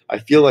 I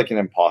feel like an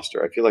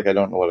imposter. I feel like I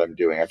don't know what I'm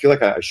doing. I feel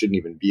like I shouldn't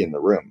even be in the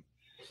room.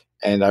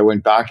 And I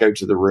went back out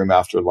to the room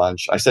after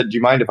lunch. I said, do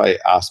you mind if I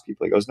ask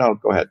people? He goes, no,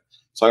 go ahead.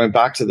 So I went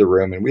back to the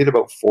room, and we had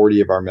about 40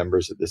 of our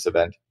members at this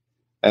event.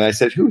 And I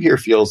said, who here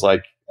feels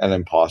like an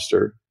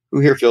imposter?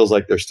 Who here feels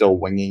like they're still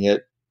winging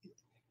it?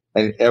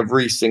 And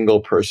every single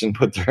person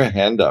put their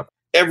hand up.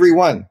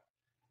 Everyone.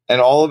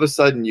 And all of a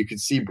sudden you could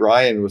see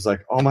Brian was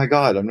like, oh my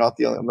God, I'm not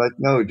the only. I'm like,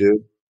 no,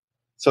 dude.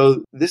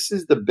 So this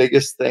is the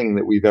biggest thing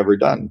that we've ever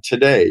done.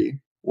 Today,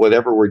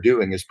 whatever we're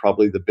doing is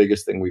probably the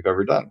biggest thing we've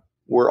ever done.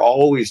 We're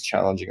always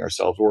challenging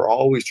ourselves. We're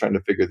always trying to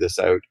figure this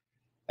out.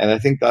 And I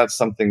think that's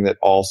something that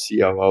all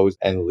COOs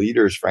and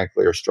leaders,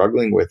 frankly, are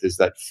struggling with, is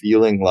that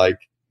feeling like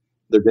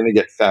they're going to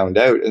get found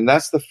out. And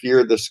that's the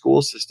fear the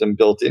school system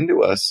built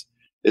into us,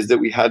 is that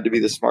we had to be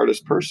the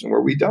smartest person,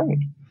 where we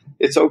don't.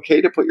 It's okay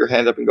to put your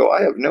hand up and go,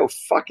 I have no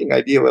fucking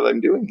idea what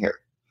I'm doing here.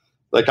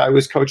 Like, I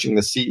was coaching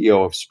the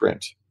CEO of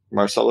Sprint,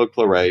 Marcelo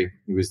Claret.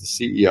 He was the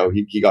CEO.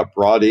 He got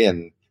brought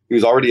in. He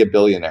was already a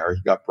billionaire.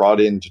 He got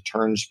brought in to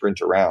turn Sprint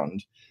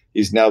around.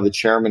 He's now the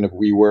chairman of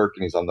WeWork,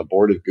 and he's on the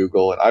board of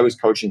Google. And I was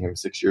coaching him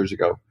 6 years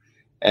ago.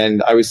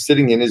 And I was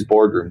sitting in his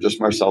boardroom, just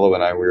Marcelo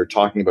and I. We were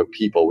talking about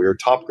people. We were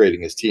top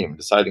grading his team,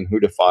 deciding who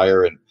to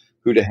fire and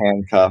who to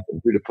handcuff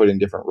and who to put in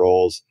different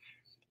roles.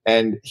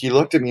 And he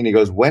looked at me and he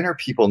goes, when are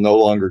people no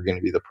longer going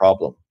to be the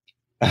problem?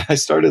 And I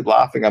started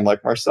laughing. I'm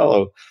like,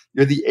 Marcelo,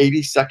 you're the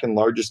 82nd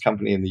largest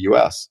company in the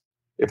US.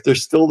 If they're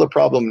still the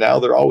problem now,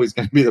 they're always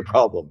going to be the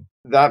problem.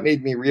 That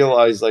made me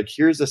realize, like,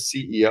 here's a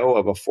CEO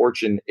of a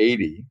Fortune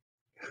 80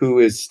 who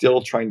is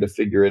still trying to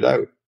figure it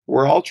out.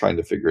 We're all trying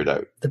to figure it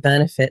out. The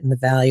benefit and the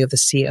value of the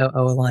COO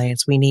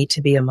Alliance. We need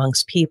to be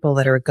amongst people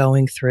that are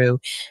going through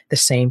the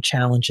same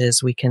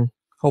challenges. We can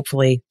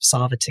hopefully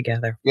solve it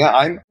together. Yeah,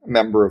 I'm a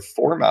member of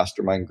 4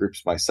 mastermind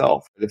groups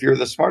myself. If you're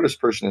the smartest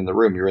person in the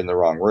room, you're in the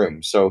wrong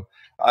room. So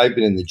I've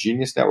been in the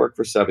Genius Network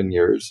for 7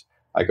 years.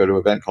 I go to an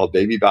event called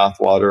Baby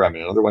Bathwater. I'm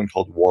in another one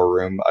called War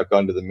Room. I've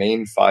gone to the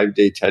main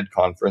 5-day TED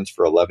conference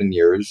for 11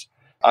 years.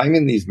 I'm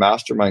in these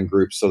mastermind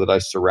groups so that I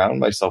surround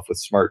myself with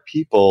smart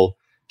people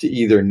to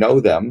either know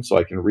them so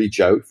I can reach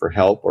out for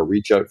help or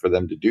reach out for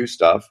them to do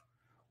stuff,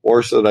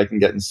 or so that I can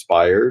get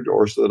inspired,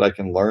 or so that I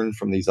can learn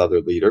from these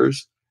other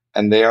leaders.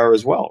 And they are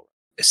as well.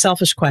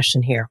 Selfish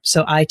question here.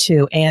 So I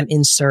too am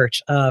in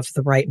search of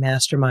the right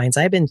masterminds.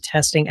 I've been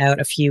testing out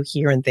a few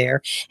here and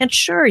there. And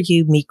sure,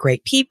 you meet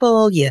great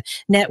people, you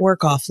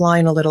network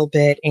offline a little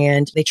bit,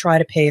 and they try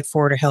to pay it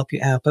forward to help you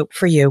out. But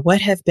for you, what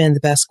have been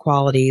the best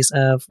qualities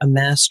of a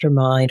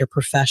mastermind or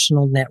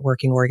professional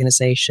networking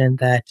organization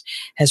that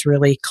has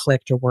really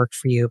clicked or worked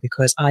for you?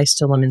 Because I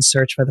still am in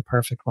search for the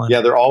perfect one. Yeah,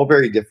 they're all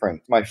very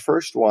different. My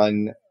first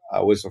one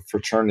was a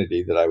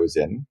fraternity that I was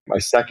in. My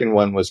second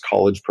one was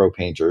College Pro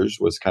Painters,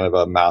 was kind of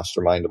a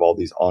mastermind of all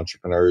these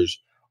entrepreneurs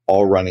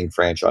all running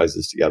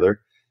franchises together.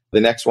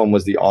 The next one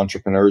was the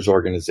Entrepreneurs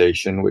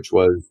Organization, which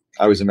was,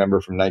 I was a member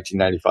from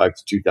 1995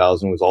 to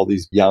 2000, was all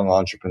these young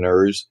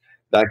entrepreneurs.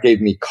 That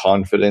gave me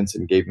confidence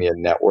and gave me a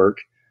network.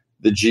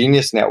 The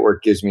Genius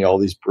Network gives me all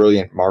these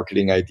brilliant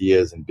marketing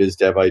ideas and biz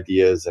dev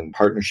ideas and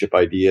partnership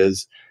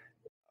ideas.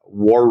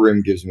 War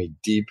Room gives me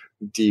deep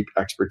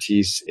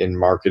expertise in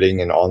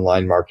marketing and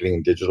online marketing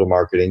and digital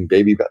marketing.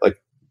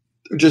 Like,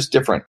 they're just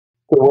different.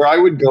 So where I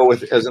would go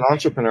with, as an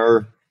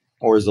entrepreneur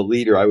or as a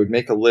leader, I would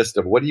make a list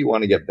of what do you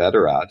want to get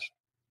better at?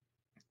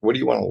 What do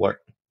you want to learn?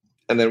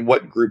 And then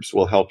what groups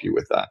will help you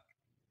with that?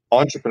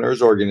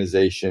 Entrepreneurs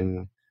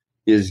Organization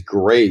is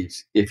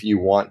great if you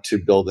want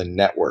to build a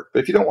network.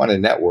 But if you don't want a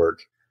network,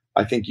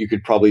 I think you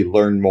could probably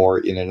learn more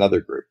in another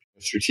group.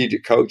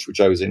 Strategic Coach, which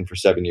I was in for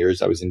 7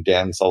 years. I was in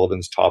Dan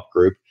Sullivan's top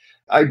group.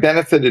 I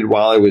benefited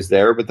while I was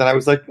there, but then I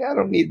was like, I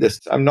don't need this.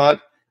 I'm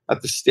not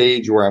at the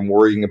stage where I'm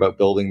worrying about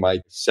building my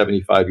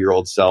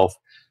 75-year-old self.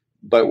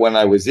 But when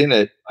I was in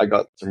it, I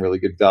got some really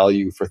good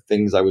value for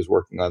things I was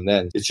working on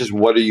then. It's just,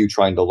 what are you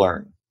trying to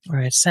learn? All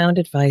right, sound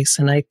advice.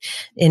 And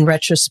in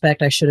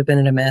retrospect, I should have been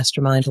in a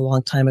mastermind a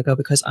long time ago,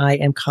 because I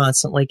am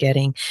constantly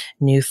getting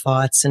new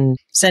thoughts and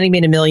sending me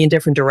in a million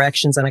different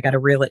directions, and I got to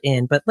reel it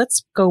in. But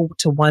let's go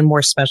to one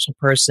more special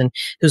person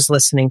who's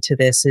listening to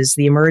this, is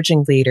the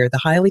emerging leader, the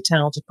highly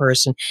talented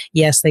person.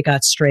 Yes, they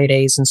got straight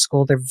A's in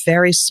school. They're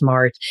very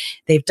smart.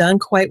 They've done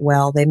quite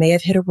well. They may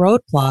have hit a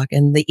roadblock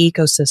and the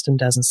ecosystem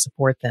doesn't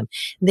support them.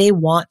 They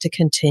want to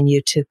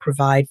continue to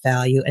provide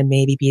value and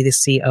maybe be the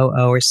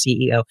COO or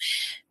CEO.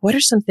 What are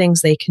some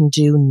things they can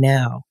do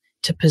now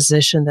to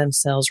position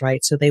themselves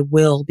right so they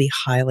will be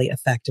highly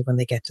effective when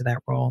they get to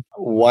that role?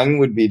 One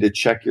would be to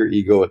check your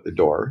ego at the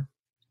door,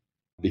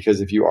 because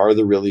if you are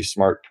the really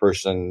smart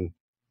person,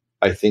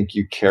 I think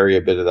you carry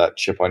a bit of that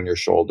chip on your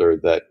shoulder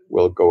that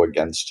will go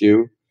against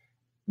you,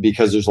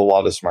 because there's a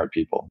lot of smart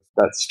people.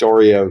 That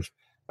story of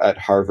at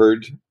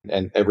Harvard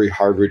and every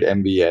Harvard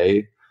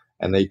MBA,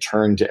 and they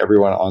turn to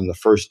everyone on the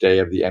first day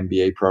of the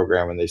MBA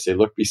program and they say,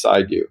 look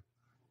beside you.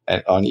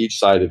 And on each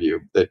side of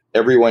you, that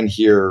everyone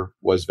here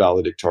was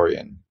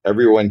valedictorian.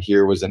 Everyone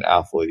here was an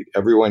athlete.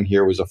 Everyone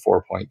here was a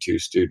 4.2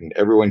 student.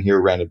 Everyone here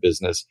ran a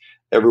business.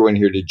 Everyone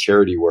here did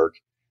charity work.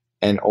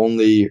 And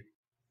only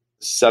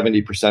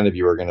 70% of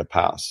you are going to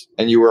pass.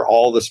 And you were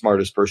all the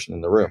smartest person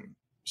in the room.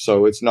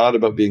 So it's not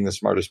about being the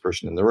smartest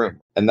person in the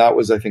room. And that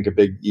was, I think, a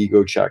big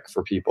ego check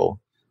for people.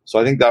 So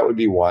I think that would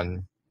be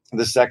one.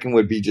 The second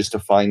would be just to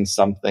find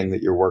something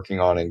that you're working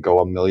on and go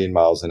a million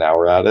miles an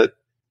hour at it.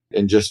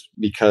 And just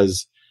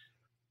because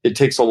it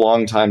takes a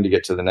long time to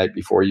get to the night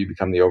before you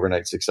become the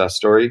overnight success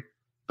story.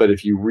 But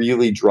if you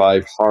really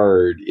drive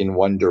hard in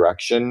one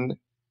direction,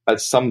 at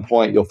some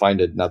point you'll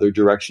find another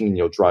direction and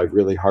you'll drive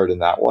really hard in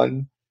that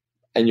one.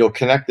 And you'll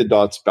connect the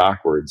dots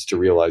backwards to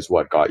realize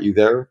what got you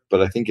there.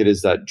 But I think it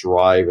is that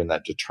drive and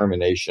that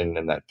determination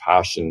and that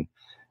passion.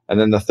 And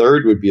then the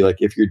third would be like,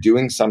 if you're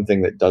doing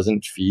something that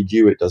doesn't feed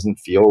you, it doesn't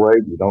feel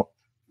right, you don't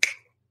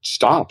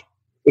stop.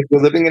 If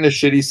you're living in a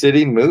shitty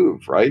city,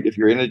 move, right? If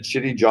you're in a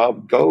shitty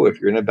job, go. If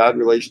you're in a bad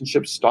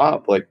relationship,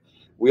 stop. Like,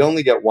 we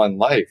only get one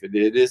life.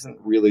 It isn't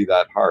really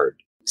that hard.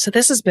 So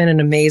this has been an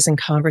amazing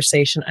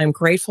conversation. I'm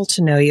grateful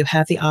to know you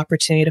have the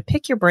opportunity to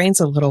pick your brains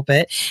a little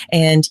bit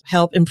and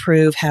help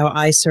improve how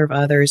I serve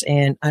others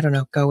and,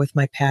 go with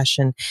my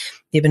passion.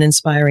 You've been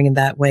inspiring in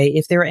that way.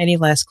 If there are any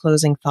last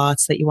closing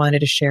thoughts that you wanted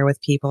to share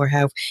with people, or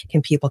how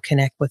can people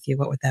connect with you,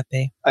 what would that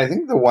be? I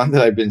think the one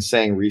that I've been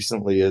saying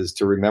recently is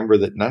to remember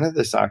that none of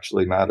this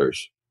actually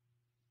matters,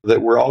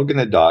 that we're all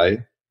going to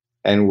die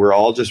and we're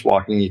all just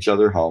walking each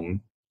other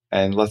home,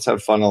 and let's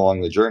have fun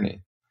along the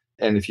journey.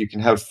 And if you can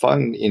have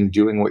fun in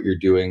doing what you're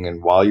doing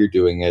and while you're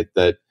doing it,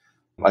 that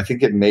I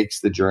think it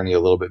makes the journey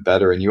a little bit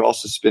better. And you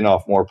also spin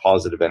off more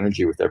positive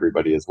energy with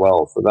everybody as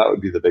well. So that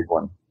would be the big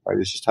one, right?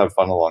 Is just have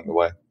fun along the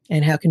way.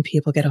 And how can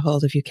people get a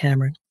hold of you,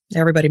 Cameron?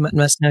 Everybody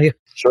must know you.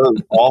 Sure.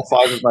 All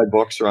 5 of my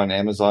books are on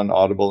Amazon,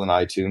 Audible, and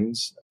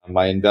iTunes.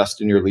 My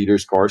Invest in Your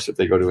Leaders course, if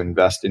they go to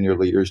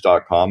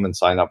investinyourleaders.com and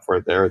sign up for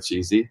it there, it's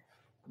easy.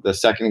 The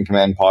Second in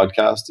Command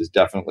podcast is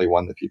definitely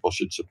one that people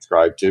should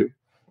subscribe to.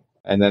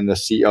 And then the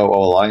COO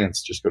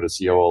Alliance, just go to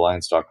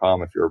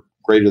COOalliance.com. If you're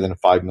greater than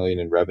 $5 million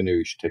in revenue,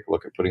 you should take a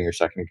look at putting your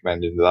second in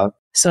command into that.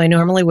 So I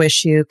normally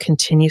wish you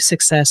continued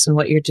success in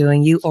what you're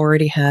doing. You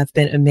already have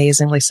been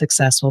amazingly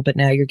successful, but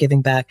now you're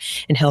giving back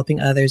and helping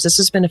others. This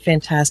has been a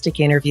fantastic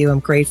interview. I'm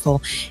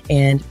grateful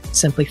and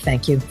simply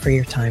thank you for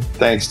your time.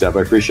 Thanks, Deb.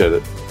 I appreciate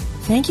it.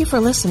 Thank you for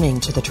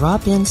listening to the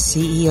Drop-In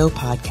CEO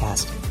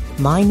podcast.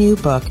 My new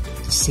book,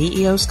 The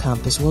CEO's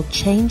Compass, will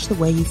change the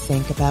way you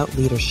think about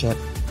leadership,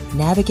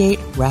 navigate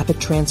rapid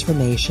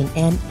transformation,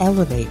 and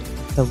elevate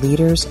the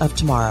leaders of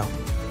tomorrow.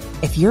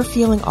 If you're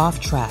feeling off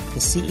track, the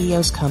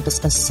CEO's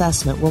Compass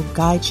assessment will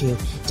guide you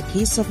to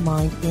peace of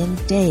mind in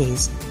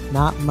days,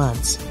 not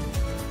months.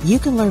 You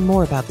can learn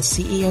more about the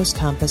CEO's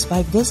Compass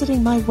by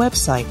visiting my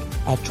website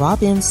at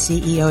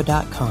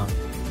dropinceo.com.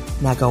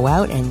 Now go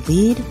out and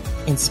lead,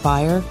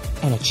 inspire,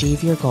 and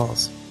achieve your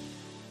goals.